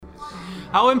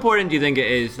How important do you think it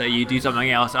is that you do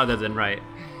something else other than write?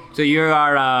 So you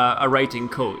are a writing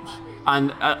coach,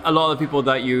 and a lot of the people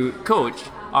that you coach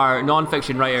are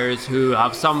non-fiction writers who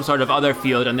have some sort of other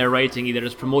field, and they're writing either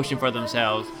as promotion for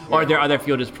themselves or their other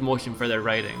field is promotion for their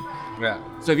writing. Yeah.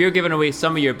 So if you're giving away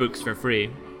some of your books for free,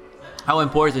 how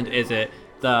important is it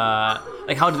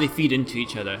how do they feed into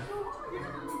each other?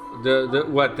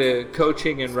 The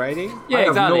coaching and writing? Yeah, I have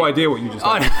exactly. no idea what you just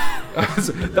said.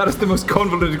 That is the most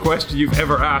convoluted question you've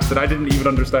ever asked, and I didn't even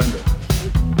understand it.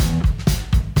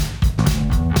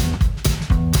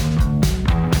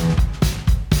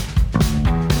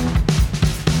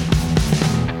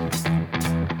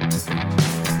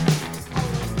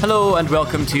 Hello and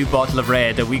welcome to Bottle of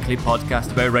Red, a weekly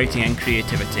podcast about writing and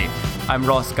creativity. I'm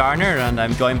Ross Garner and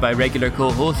I'm joined by regular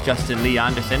co-host Justin Lee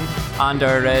Anderson and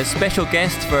our special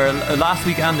guest for last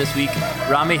week and this week,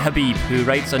 Rami Habib, who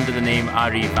writes under the name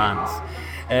Ari Vance.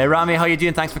 Rami, how are you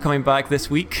doing? Thanks for coming back this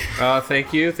week.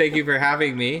 Thank you. Thank you for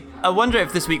having me. I wonder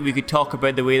if this week we could talk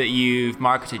about the way that you've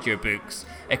marketed your books.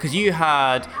 Because you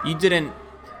didn't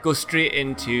go straight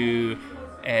into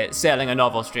selling a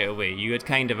novel straight away. You had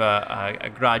kind of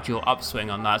a gradual upswing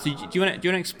on that. So do you want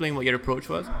to explain what your approach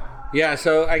was? Yeah,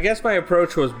 so I guess my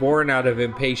approach was born out of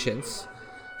impatience.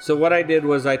 So what I did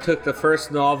was I took the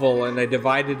first novel and I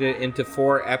divided it into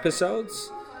 4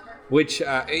 episodes, which,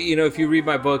 if you read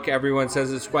my book, everyone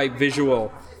says it's quite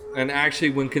visual. And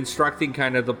actually, when constructing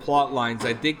kind of the plot lines,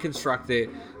 I did construct it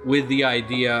with the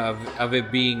idea of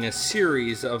it being a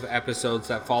series of episodes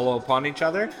that follow upon each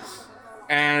other.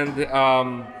 And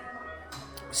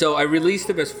so I released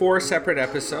them as 4 separate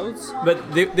episodes.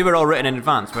 But they were all written in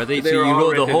advance, were they? So you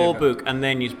wrote the whole book and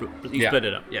then you split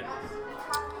it up. Yeah.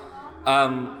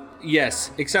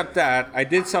 Yes, except that I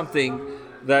did something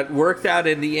that worked out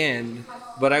in the end,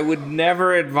 but I would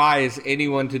never advise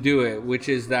anyone to do it, which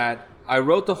is that I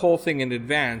wrote the whole thing in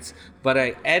advance, but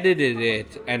I edited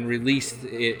it and released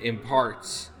it in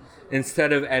parts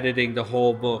instead of editing the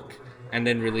whole book and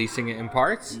then releasing it in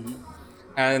parts. Mm-hmm.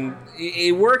 And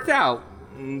it worked out,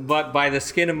 but by the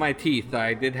skin of my teeth.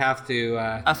 I did have to...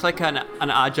 That's like an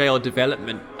agile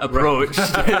development approach.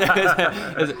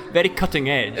 It's very cutting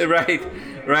edge.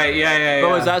 Right, yeah. But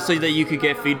was that so that you could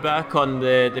get feedback on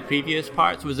the previous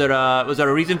parts? Was there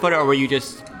a reason for it, or were you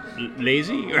just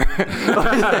lazy? Or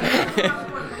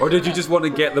did you just want to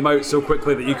get them out so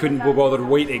quickly that you couldn't be bothered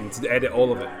waiting to edit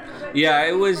all of it? Yeah,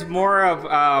 it was more of...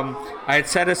 I had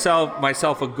set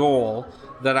myself a goal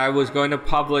that I was going to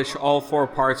publish all 4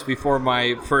 parts before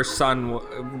my first son,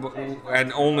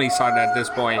 and only son at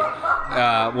this point,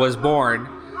 was born.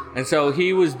 And so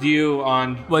he was due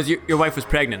on... Your wife was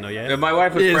pregnant though, yeah? My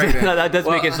wife was pregnant. That does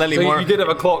make it slightly more... So you did have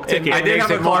a clock ticking. I did have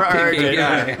a clock ticking,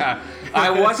 yeah. I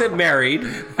wasn't married.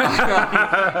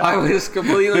 I was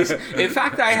completely... In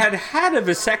fact, I had a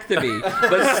vasectomy,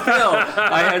 but still,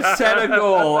 I had set a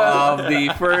goal of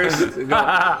the first...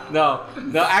 No,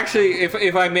 actually,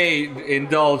 if I may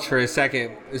indulge for a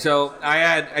second. So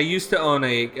I used to own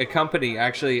a company,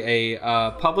 actually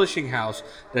a publishing house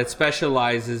that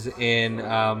specializes in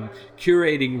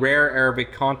curating rare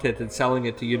Arabic content and selling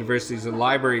it to universities and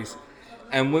libraries.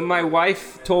 And when my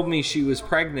wife told me she was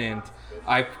pregnant,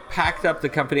 I packed up the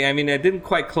company. I mean, I didn't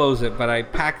quite close it, but I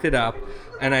packed it up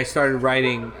and I started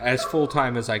writing as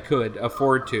full-time as I could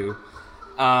afford to.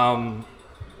 And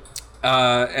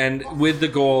with the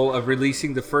goal of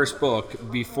releasing the first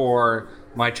book before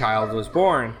my child was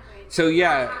born. So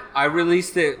yeah, I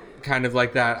released it kind of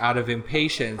like that out of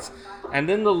impatience. And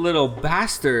then the little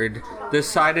bastard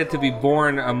decided to be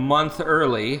born a month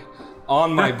early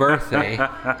on my birthday.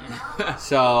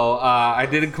 So I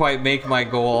didn't quite make my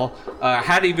goal.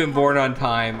 Had he been born on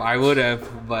time, I would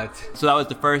have, but... So that was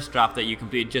the first draft that you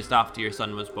completed just after your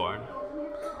son was born?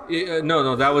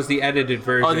 No, that was the edited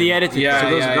version. Oh, the edited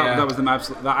version. That was that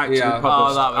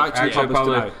actually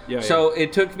published. Yeah. So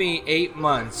it took me 8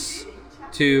 months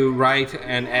to write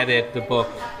and edit the book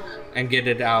and get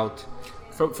it out.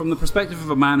 From the perspective of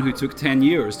a man who took 10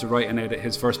 years to write and edit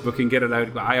his first book and get it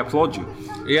out, I applaud you.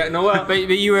 Yeah, no, well, but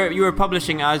you were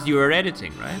publishing as you were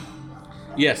editing, right?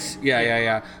 Yes,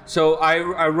 yeah. So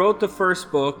I wrote the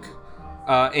first book,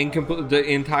 the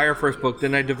entire first book.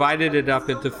 Then I divided it up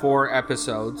into 4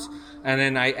 episodes, and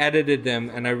then I edited them,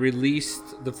 and I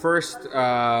released the first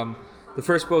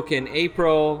book in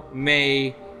April,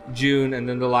 May, June, and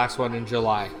then the last one in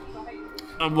July.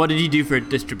 What did you do for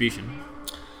distribution?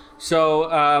 So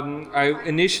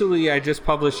I just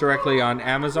published directly on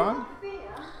Amazon,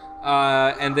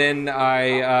 and then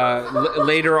I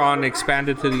later on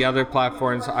expanded to the other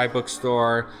platforms,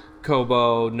 iBookstore,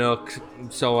 Kobo, Nook,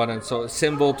 so on and so on.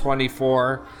 Symbol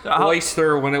 24,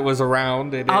 Oyster when it was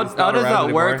around. How does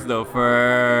that work though?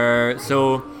 For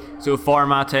so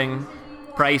formatting,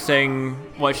 pricing,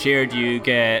 what share do you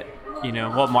get?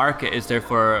 What market is there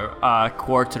for a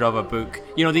quarter of a book?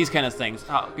 These kind of things.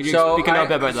 Could you speak a little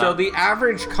bit about that? So the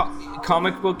average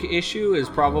comic book issue is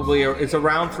probably it's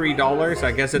around $3.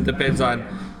 I guess it depends on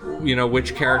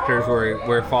which characters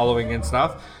we're following and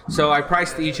stuff. So I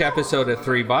priced each episode at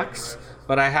 $3,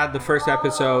 but I had the first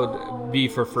episode be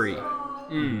for free.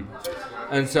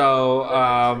 And so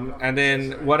and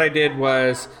then what I did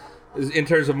was, in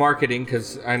terms of marketing,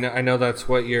 because I know that's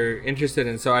what you're interested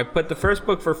in. So I put the first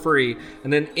book for free,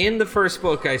 and then in the first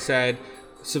book I said,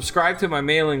 subscribe to my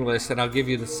mailing list and I'll give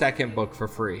you the second book for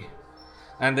free.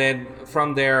 And then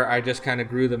from there I just kind of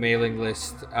grew the mailing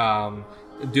list,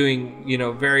 doing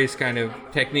various kind of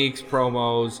techniques,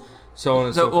 promos, so on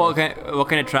and so forth. What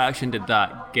kind of traction did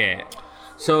that get?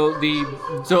 So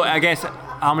I guess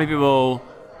how many people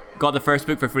got the first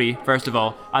book for free, first of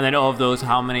all, and then of those,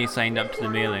 how many signed up to the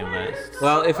mailing list?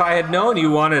 Well, if I had known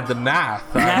you wanted the math,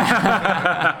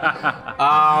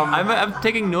 I'm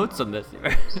taking notes on this.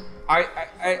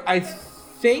 I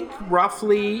think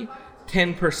roughly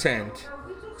 10%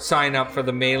 sign up for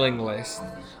the mailing list.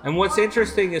 And what's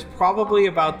interesting is probably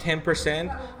about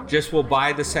 10% just will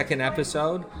buy the second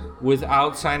episode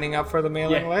without signing up for the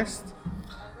mailing list.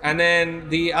 And then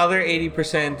the other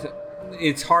 80%,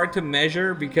 it's hard to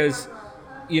measure because,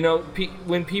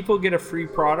 when people get a free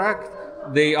product,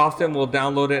 they often will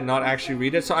download it and not actually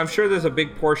read it. So I'm sure there's a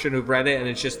big portion who've read it and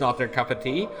it's just not their cup of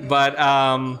tea. But,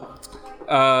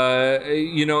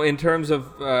 in terms of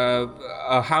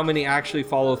how many actually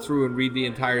follow through and read the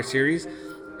entire series,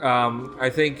 I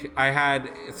think I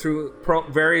had, through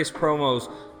various promos,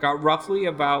 got roughly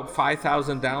about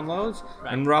 5,000 downloads,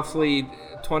 and roughly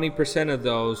 20% of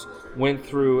those went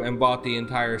through and bought the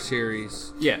entire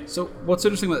series. Yeah. So what's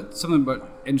interesting about what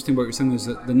you're saying is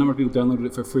that the number of people downloaded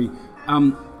it for free.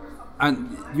 And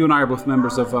you and I are both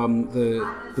members of the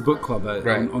book club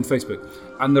on Facebook,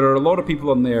 and there are a lot of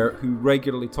people on there who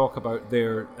regularly talk about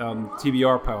their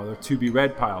TBR pile, their to be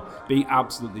read pile, being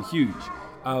absolutely huge.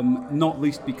 Not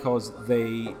least because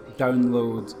they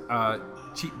download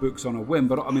cheap books on a whim,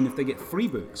 but if they get free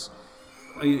books,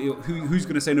 who's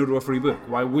going to say no to a free book?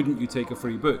 Why wouldn't you take a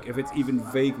free book if it's even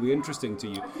vaguely interesting to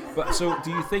you? But so,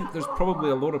 do you think there's probably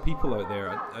a lot of people out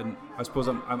there, and I suppose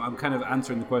I'm kind of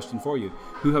answering the question for you,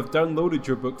 who have downloaded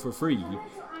your book for free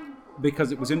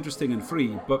because it was interesting and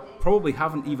free, but probably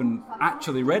haven't even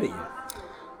actually read it yet?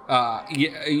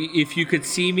 If you could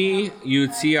see me, you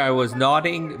would see I was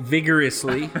nodding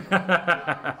vigorously,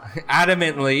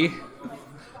 adamantly.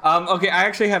 Okay, I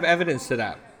actually have evidence to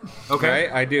that. Okay.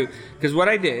 Right? I do. Because what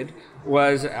I did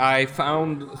was I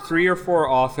found 3 or 4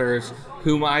 authors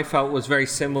whom I felt was very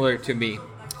similar to me.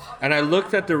 And I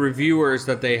looked at the reviewers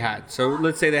that they had. So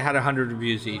let's say they had 100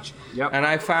 reviews each. Yep. And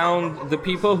I found the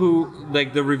people who,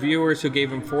 like the reviewers who gave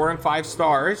them 4 and 5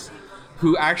 stars,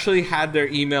 who actually had their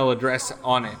email address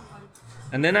on it.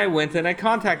 And then I went and I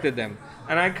contacted them.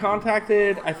 And I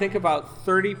contacted, I think, about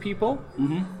 30 people.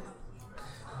 Mm-hmm.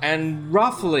 And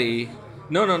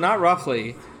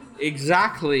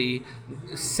exactly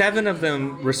 7 of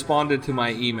them responded to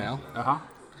my email. Uh-huh.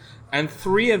 And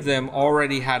 3 of them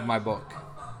already had my book.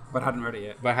 But hadn't read it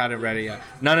yet.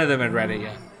 None of them had read it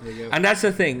yet. And that's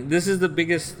the thing. This is the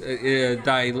biggest,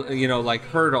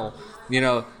 hurdle.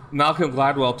 Malcolm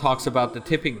Gladwell talks about the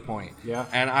tipping point. Yeah.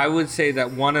 And I would say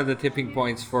that one of the tipping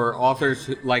points for authors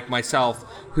like myself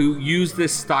who use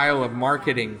this style of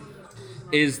marketing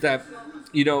is that,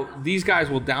 these guys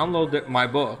will download my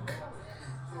book,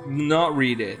 not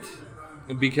read it,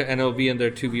 and it'll be in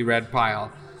their to be read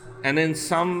pile. And then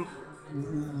some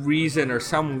reason or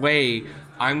some way,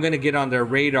 I'm going to get on their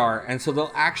radar. And so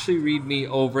they'll actually read me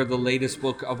over the latest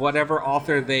book of whatever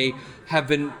author they have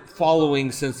been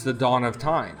following since the dawn of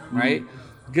time, right?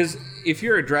 Because if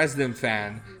you're a Dresden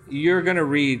fan, you're going to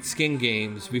read Skin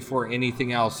Games before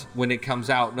anything else when it comes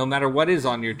out, no matter what is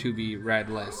on your to be read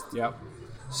list. Yep.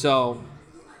 So,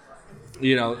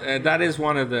 that is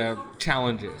one of the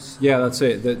challenges. Yeah, that's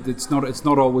it. It's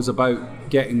not always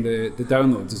about getting the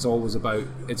downloads. It's almost about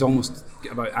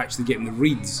actually getting the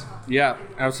reads. Yeah,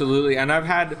 absolutely. And I've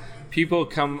had people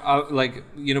come out,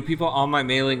 people on my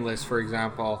mailing list, for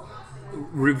example,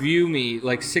 review me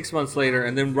 6 months later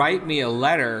and then write me a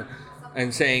letter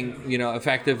and saying,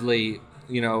 effectively,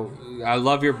 I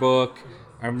love your book.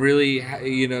 I'm really,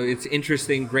 you know, it's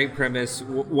interesting, great premise,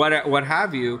 what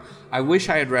have you. I wish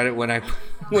I had read it when I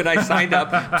signed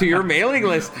up to your mailing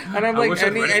list. And I'm like,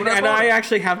 and I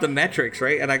actually have the metrics,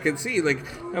 right? And I can see, like,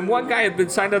 and one guy had been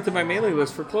signed up to my mailing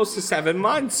list for close to 7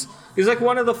 months. He's like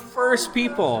one of the first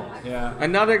people. Yeah.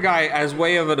 Another guy, as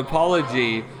way of an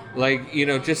apology, like, you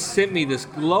know, just sent me this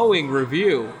glowing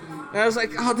review. And I was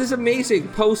like, oh, this is amazing.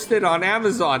 Posted on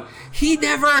Amazon. He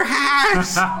never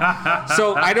has.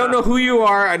 So I don't know who you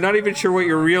are. I'm not even sure what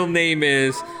your real name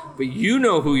is. But you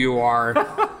know who you are.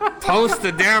 Post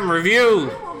the damn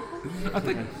review. I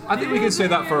think we can say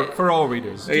that for all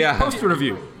readers. Yeah. Post a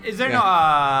review. Is there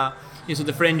not so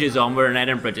the Fringe is on, we're in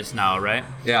Edinburgh just now, right?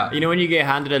 Yeah. You know when you get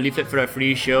handed a leaflet for a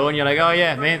free show and you're like, oh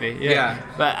yeah, maybe. Yeah.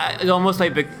 But it's almost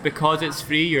like because it's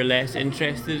free, you're less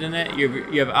interested in it.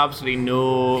 You have absolutely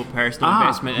no personal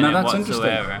investment in it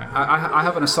whatsoever. I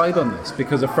have an aside on this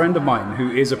because a friend of mine who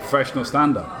is a professional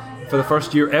stand-up for the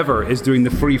first year ever is doing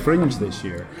the free Fringe this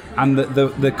year. And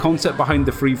the concept behind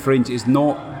the free Fringe is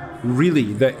not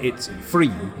really that it's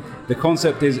free. The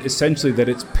concept is essentially that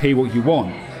it's pay what you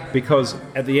want. Because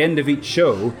at the end of each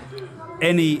show,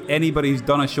 anybody who's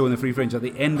done a show in the Free Fringe, at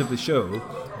the end of the show,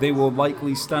 they will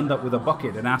likely stand up with a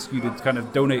bucket and ask you to kind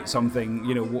of donate something.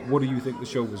 You know, what do you think the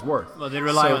show was worth? Well, they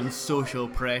rely on social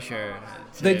pressure.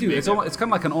 They do. It's kind of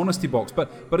like an honesty box, but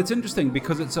it's interesting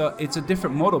because it's a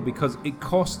different model because it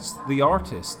costs the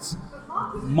artists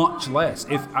much less.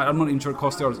 I'm not even sure it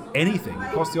costs the artists anything.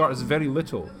 It costs the artists very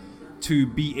little to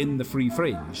be in the Free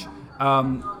Fringe.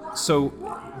 So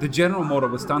the general model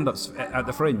with stand-ups at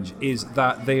the Fringe is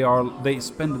that they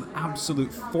spend an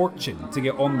absolute fortune to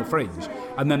get on the Fringe,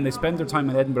 and then they spend their time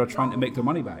in Edinburgh trying to make their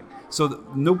money back. So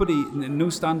no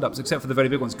stand-ups except for the very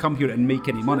big ones come here and make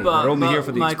any money. They're only here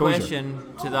for the exposure. My question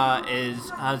to that is: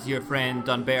 has your friend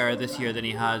done better this year than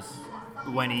he has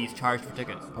when he's charged for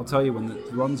tickets? I'll tell you when the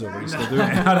run's over. He's still doing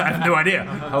it. I have no idea.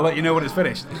 I'll let you know when it's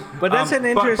finished. But that's an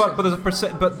interesting. But there's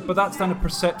but that's then a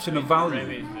perception of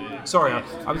value. Sorry,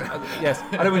 yes,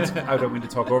 I don't mean to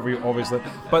talk over you, obviously.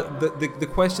 But the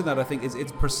question that I think is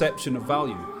it's perception of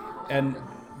value, and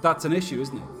that's an issue,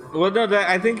 isn't it? Well, no,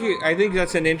 I think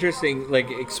that's an interesting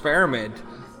experiment.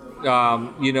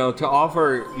 You know, to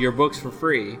offer your books for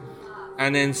free,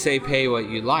 and then say pay what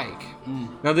you like.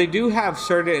 Now they do have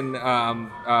certain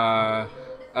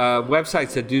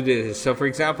websites that do this. So, for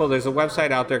example, there's a website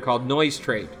out there called Noise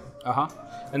Trade.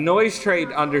 And Noise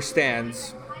Trade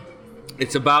understands.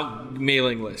 It's about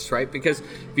mailing lists, right? Because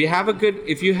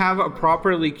if you have a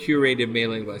properly curated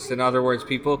mailing list, in other words,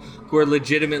 people who are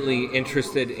legitimately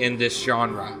interested in this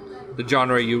genre, the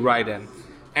genre you write in,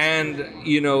 and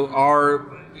are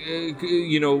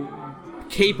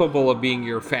capable of being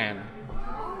your fan.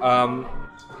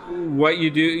 What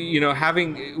you do,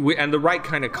 having and the right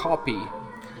kind of copy,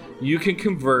 you can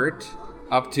convert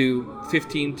up to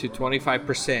 15 to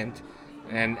 25%.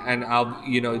 And I'll,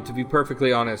 to be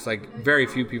perfectly honest, very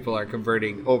few people are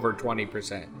converting over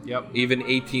 20%. Yep. Even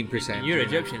 18%. You're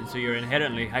Egyptian, so you're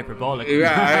inherently hyperbolic.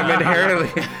 Yeah, I'm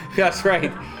inherently. That's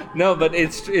right. No, but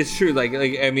it's true.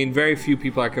 Very few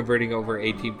people are converting over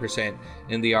 18%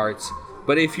 in the arts.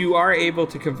 But if you are able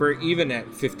to convert even at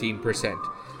 15%,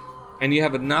 and you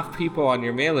have enough people on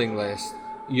your mailing list,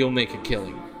 you'll make a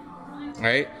killing,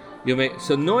 right?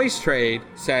 So Noise Trade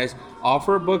says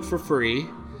offer a book for free.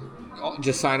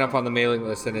 Just sign up on the mailing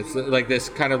list, and it's like this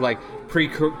kind of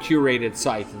pre-curated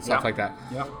site and stuff like that.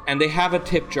 Yeah. And they have a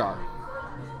tip jar,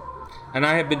 and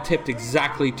I have been tipped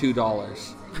exactly $2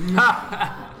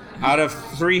 out of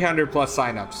 300 plus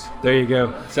signups. There you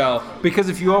go. So because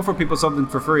if you offer people something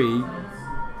for free,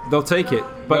 they'll take it,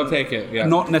 but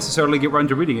not necessarily get round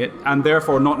to reading it, and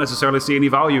therefore not necessarily see any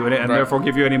value in it, and therefore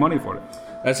give you any money for it.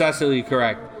 That's absolutely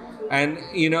correct. And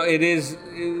it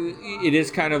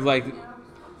is kind of like.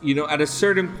 At a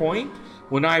certain point,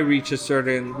 when I reach a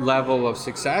certain level of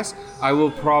success, I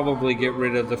will probably get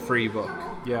rid of the free book.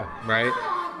 Yeah. Right?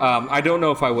 I don't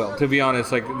know if I will, to be honest.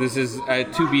 This is a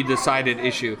to-be-decided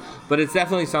issue. But it's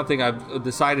definitely something I've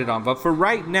decided on. But for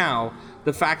right now,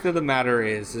 the fact of the matter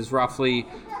is roughly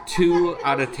 2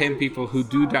 out of 10 people who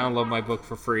do download my book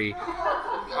for free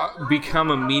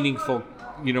become a meaningful,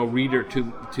 reader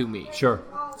to me. Sure.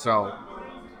 So...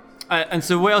 and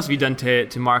so what else have you done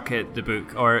to market the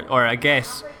book? Or I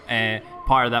guess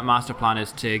part of that master plan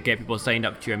is to get people signed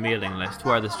up to your mailing list.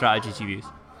 What are the strategies you use?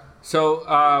 So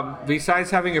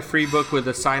besides having a free book with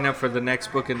a sign up for the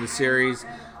next book in the series,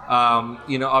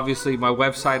 Obviously my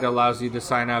website allows you to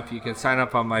sign up. You can sign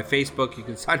up on my Facebook. You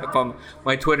can sign up on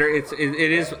my Twitter. It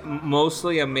is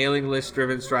mostly a mailing list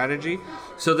driven strategy.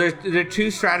 So there are two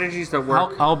strategies that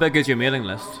work. How big is your mailing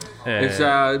list? It's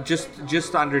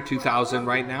just under 2,000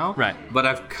 right now. Right. But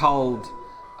I've culled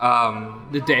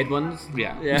the dead ones.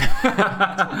 Yeah.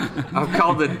 I've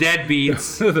called the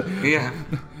deadbeats. Yeah.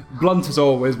 Blunt as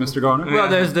always, Mr. Garner. Well,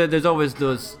 there's always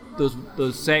those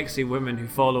sexy women who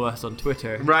follow us on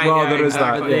Twitter. Right. Well, there is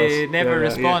that. But they never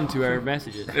respond to our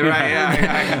messages. Right.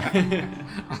 Yeah.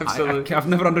 Absolutely. I've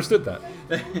never understood that.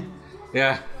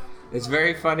 Yeah. It's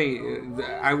very funny.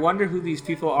 I wonder who these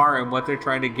people are and what they're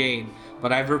trying to gain.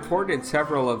 But I've reported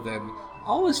several of them.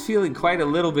 Always feeling quite a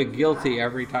little bit guilty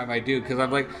every time I do, because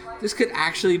I'm like, this could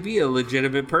actually be a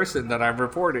legitimate person that I'm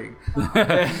reporting.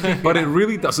 But it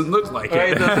really doesn't look like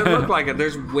it. It doesn't look like it.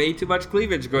 There's way too much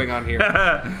cleavage going on here.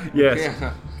 Yes.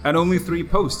 Yeah. And only 3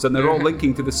 posts, and they're all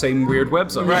linking to the same weird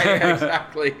website. Right,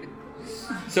 exactly.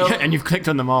 So, And you've clicked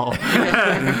on them all.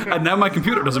 And now my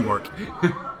computer doesn't work.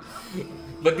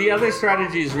 but the other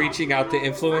strategy is reaching out to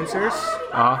influencers,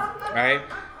 right?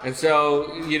 And so,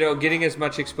 getting as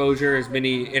much exposure, as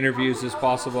many interviews as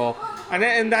possible.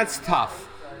 And that's tough,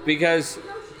 because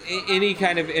any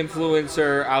kind of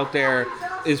influencer out there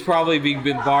is probably being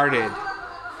bombarded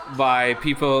by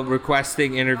people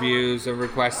requesting interviews and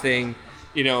requesting,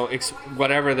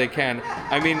 whatever they can.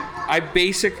 I mean, I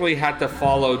basically had to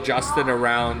follow Justin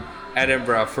around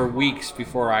Edinburgh for weeks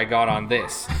before I got on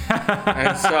this.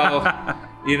 And so...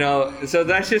 so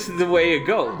that's just the way it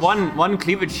goes. One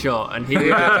cleavage shot, and he.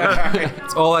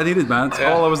 It's all I needed, man. It's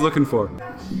all I was looking for.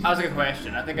 That's a good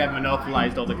question. I think I've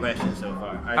monopolized all the questions so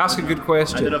far. Ask a good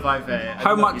question. I don't know if I've.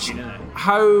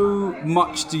 How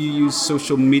much do you use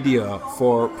social media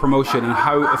for promotion, and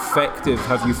how effective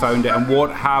have you found it, and what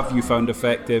have you found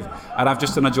effective? And I've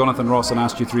just done a Jonathan Ross and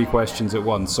asked you 3 questions at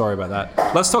once. Sorry about that.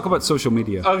 Let's talk about social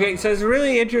media. Okay, so it's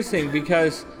really interesting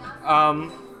because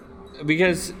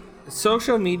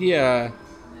social media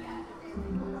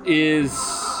it's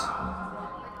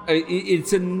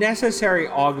a necessary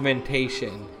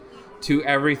augmentation to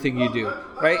everything you do,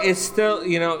 right? It's still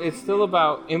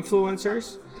about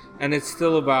influencers, and it's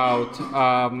still about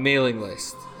mailing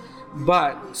lists.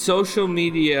 But social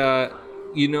media,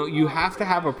 you have to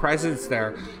have a presence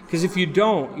there, because if you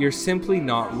don't, you're simply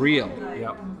not real.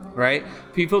 Yep. Right?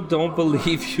 People don't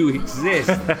believe you exist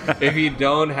if you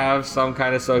don't have some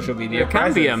kind of social media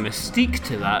presence. There can be a mystique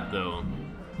to that, though.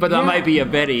 But that might be a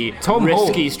very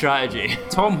risky strategy.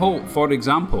 Tom Holt, for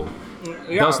example,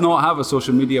 does not have a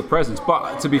social media presence.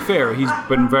 But to be fair, he's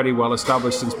been very well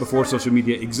established since before social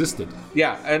media existed.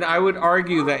 Yeah, and I would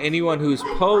argue that anyone who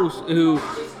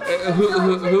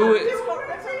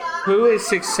is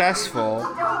successful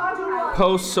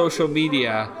post social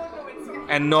media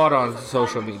and not on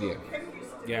social media.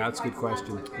 Yeah, that's a good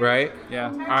question. Right?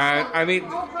 Yeah. I mean,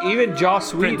 even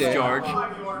Joss Whedon.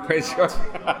 Prince George.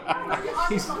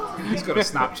 He's got a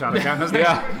Snapchat account, hasn't he?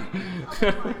 Yeah.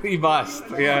 He must.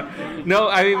 Yeah. No,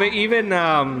 I mean, but even,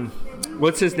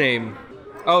 what's his name?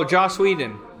 Oh, Joss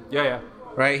Whedon. Yeah.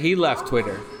 Right? He left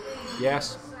Twitter.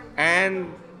 Yes.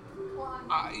 And,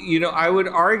 I would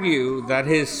argue that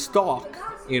his stock,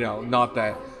 not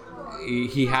that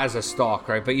he has a stock,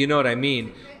 right? But you know what I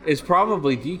mean, is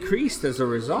probably decreased as a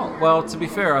result. Well, to be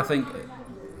fair, I think it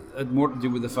had more to do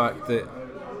with the fact that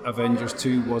Avengers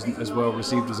 2 wasn't as well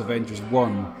received as Avengers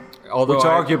 1, which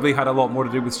arguably had a lot more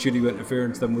to do with studio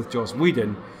interference than with Joss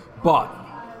Whedon. But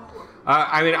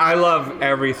I love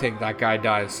everything that guy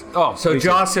does. Oh, so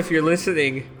Joss, if you're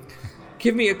listening,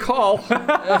 give me a call.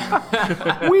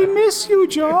 We miss you,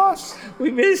 Joss.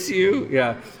 We miss you.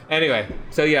 Yeah. Anyway,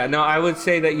 so I would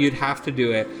say that you'd have to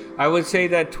do it. I would say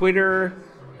that Twitter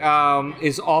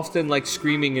is often like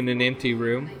screaming in an empty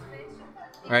room,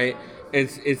 right?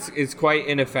 It's quite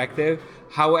ineffective.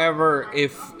 However,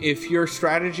 if your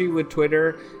strategy with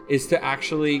Twitter is to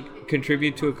actually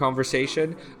contribute to a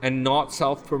conversation and not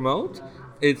self-promote,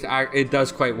 it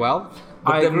does quite well.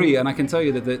 But I agree, and I can tell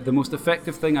you that the most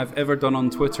effective thing I've ever done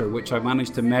on Twitter, which I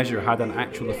managed to measure had an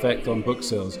actual effect on book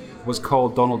sales, was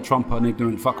called Donald Trump an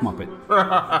ignorant fuckmuppet.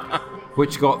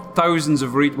 Which got thousands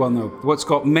of what's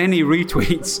got many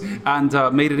retweets and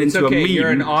made it into a meme. You're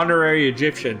an honorary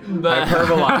Egyptian.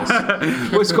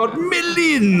 Hyperbolized. Which got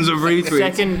millions of retweets.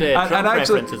 Second Trump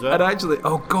reference as well. And actually,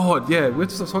 oh god, yeah, we have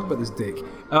to stop talking about this dick.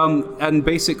 And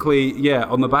basically, yeah,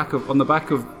 on the back of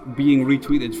being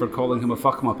retweeted for calling him a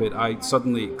fuckmuppet, I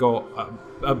suddenly got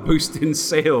a boost in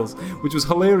sales, which was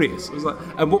hilarious. It was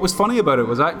and what was funny about it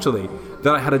was actually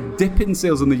that I had a dip in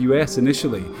sales in the US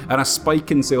initially and a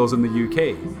spike in sales in the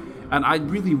UK. And I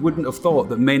really wouldn't have thought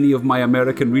that many of my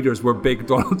American readers were big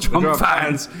Donald Trump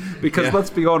fans. Because let's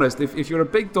be honest, if you're a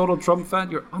big Donald Trump fan,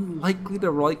 you're unlikely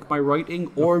to like my writing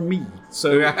or me.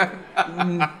 So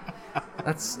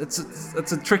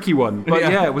it's a tricky one. But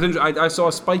it was interesting. I saw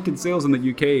a spike in sales in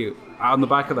the UK on the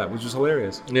back of that, which was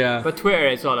hilarious. Yeah. But Twitter,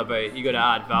 it's all about you got to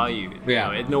add value. You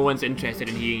know, no one's interested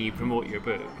in hearing you promote your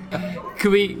book.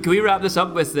 Can we wrap this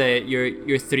up with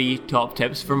your 3 top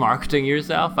tips for marketing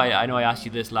yourself? I know I asked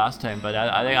you this last time, but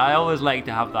I always like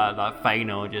to have that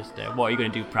final. Just what are you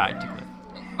going to do practically?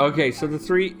 Okay, so the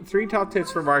three top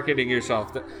tips for marketing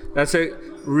yourself. That's a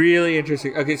really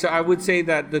interesting. Okay, so I would say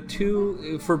that the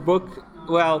 2 for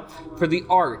for the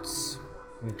arts.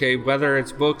 Okay, whether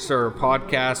it's books or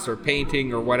podcasts or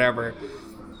painting or whatever,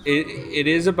 it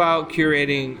is about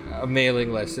curating a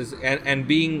mailing list and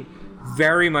being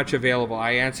very much available.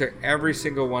 I answer every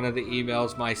single one of the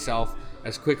emails myself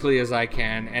as quickly as I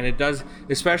can, and it does,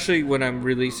 especially when I'm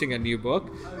releasing a new book,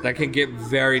 that can get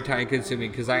very time consuming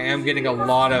because I am getting a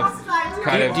lot of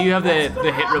Do you have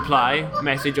the hit reply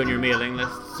message on your mailing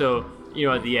list? So, you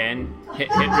know, at the end,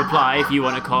 hit reply if you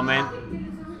want to comment.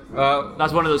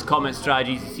 That's one of those comment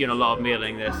strategies you see on a lot of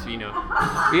mailing lists, you know.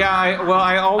 Yeah,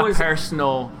 I always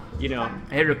personal, you know,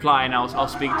 hit reply and I'll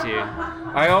speak to you.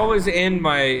 I always end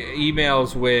my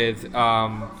emails with,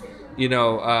 what do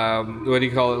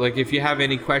you call it? Like, if you have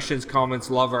any questions, comments,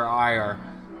 love or ire,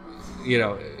 you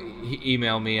know,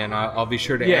 email me and I'll be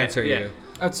sure to answer you.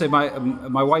 I'd say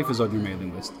my wife is on your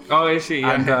mailing list. Oh, is she?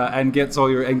 Yeah. And gets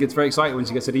very excited when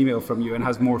she gets an email from you and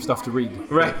has more stuff to read.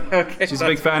 Right. Okay. She's a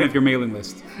big fan of your mailing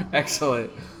list.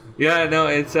 Excellent. Yeah. No.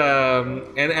 It's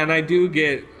and I do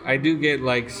get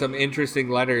like some interesting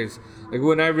letters. Like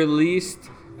when I released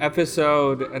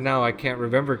episode, and now I can't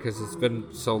remember because it's been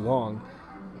so long.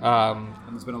 And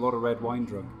there's been a lot of red wine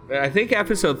drunk. I think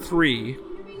episode 3.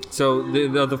 So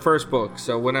the first book.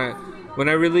 So when I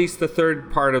released the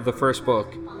 3rd part of the first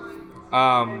book,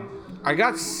 I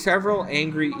got several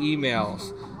angry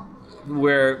emails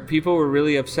where people were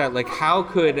really upset. Like, how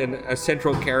could a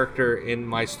central character in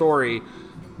my story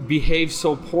behave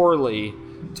so poorly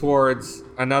towards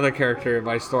another character in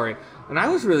my story? And I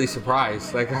was really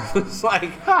surprised. Like, I was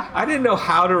like, I didn't know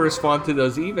how to respond to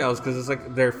those emails because it's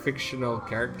like they're fictional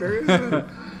characters.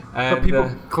 But people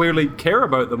clearly care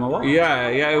about them a lot. Yeah.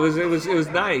 It was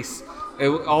nice. It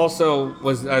also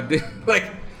was like,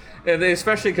 and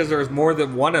especially because there was more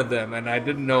than one of them, and I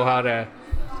didn't know how to,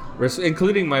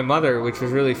 including my mother, which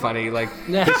was really funny. Like,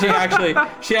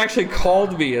 she actually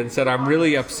called me and said, "I'm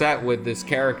really upset with this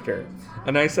character,"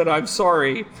 and I said, "I'm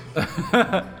sorry.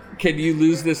 Can you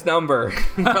lose this number?"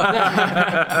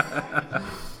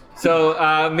 So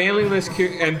mailing list,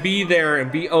 and be there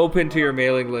and be open to your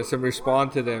mailing list and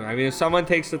respond to them. I mean, if someone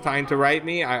takes the time to write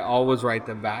me, I always write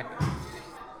them back.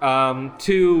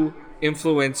 2,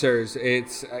 influencers.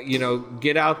 It's,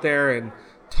 get out there and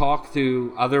talk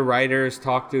to other writers,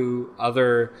 talk to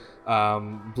other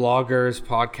bloggers,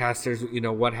 podcasters,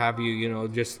 what have you,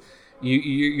 just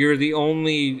you're the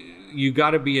only, you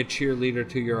got to be a cheerleader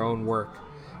to your own work.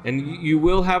 And you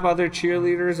will have other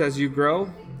cheerleaders as you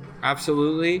grow.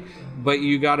 Absolutely. But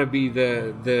you got to be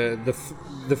the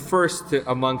first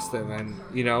amongst them. And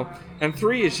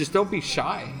 3 is just don't be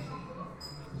shy.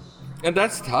 And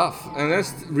that's tough. And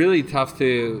that's really tough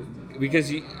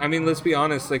because let's be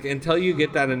honest, like, until you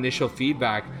get that initial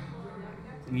feedback,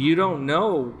 you don't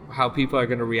know how people are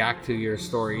going to react to your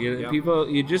story.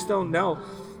 You just don't know.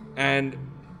 And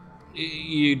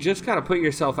you just got to put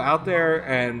yourself out there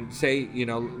and say,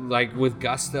 like with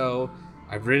gusto,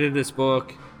 I've written this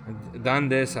book, I've done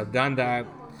this, I've done that.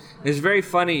 It's very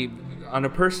funny. On a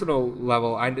personal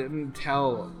level, I didn't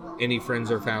tell any friends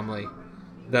or family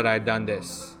that I'd done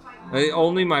this.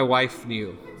 Only my wife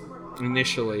knew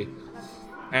initially,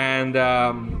 and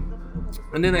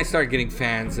then I started getting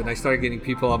fans, and I started getting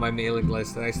people on my mailing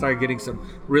list, and I started getting some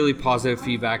really positive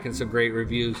feedback and some great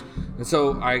reviews, and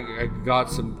so I got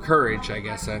some courage, I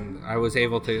guess, and I was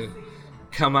able to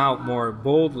come out more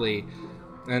boldly.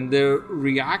 And the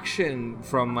reaction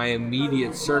from my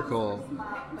immediate circle,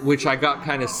 which I got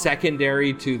kind of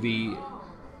secondary to the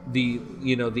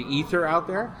ether out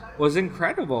there, was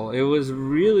incredible. It was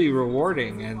really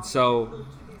rewarding. And so,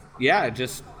 yeah,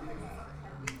 just,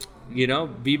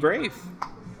 be brave.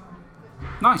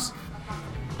 Nice.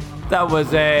 That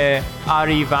was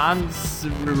Ari Vance,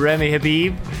 Remy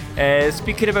Habib,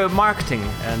 speaking about marketing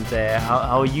and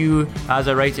how you, as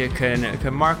a writer,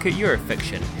 can market your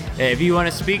fiction. If you want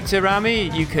to speak to Rami,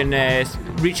 you can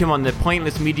reach him on the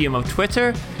pointless medium of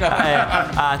Twitter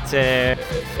at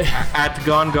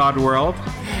Gone God World.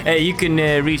 You can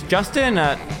reach Justin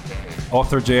at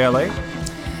Author JLA.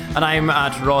 And I'm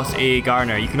at Ross A.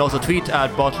 Garner. You can also tweet at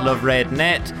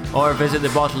bottleofrednet or visit the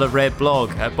Bottle of Red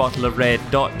blog at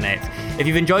bottleofred.net. If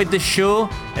you've enjoyed this show,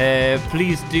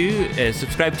 please do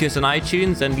subscribe to us on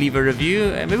iTunes and leave a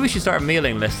review. Maybe we should start a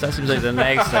mailing list. That seems like the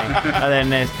next thing.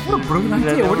 And then what a brilliant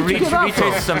idea. Where did you get that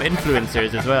from? Reach some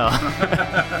influencers as well.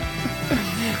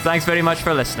 Thanks very much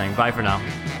for listening. Bye for now.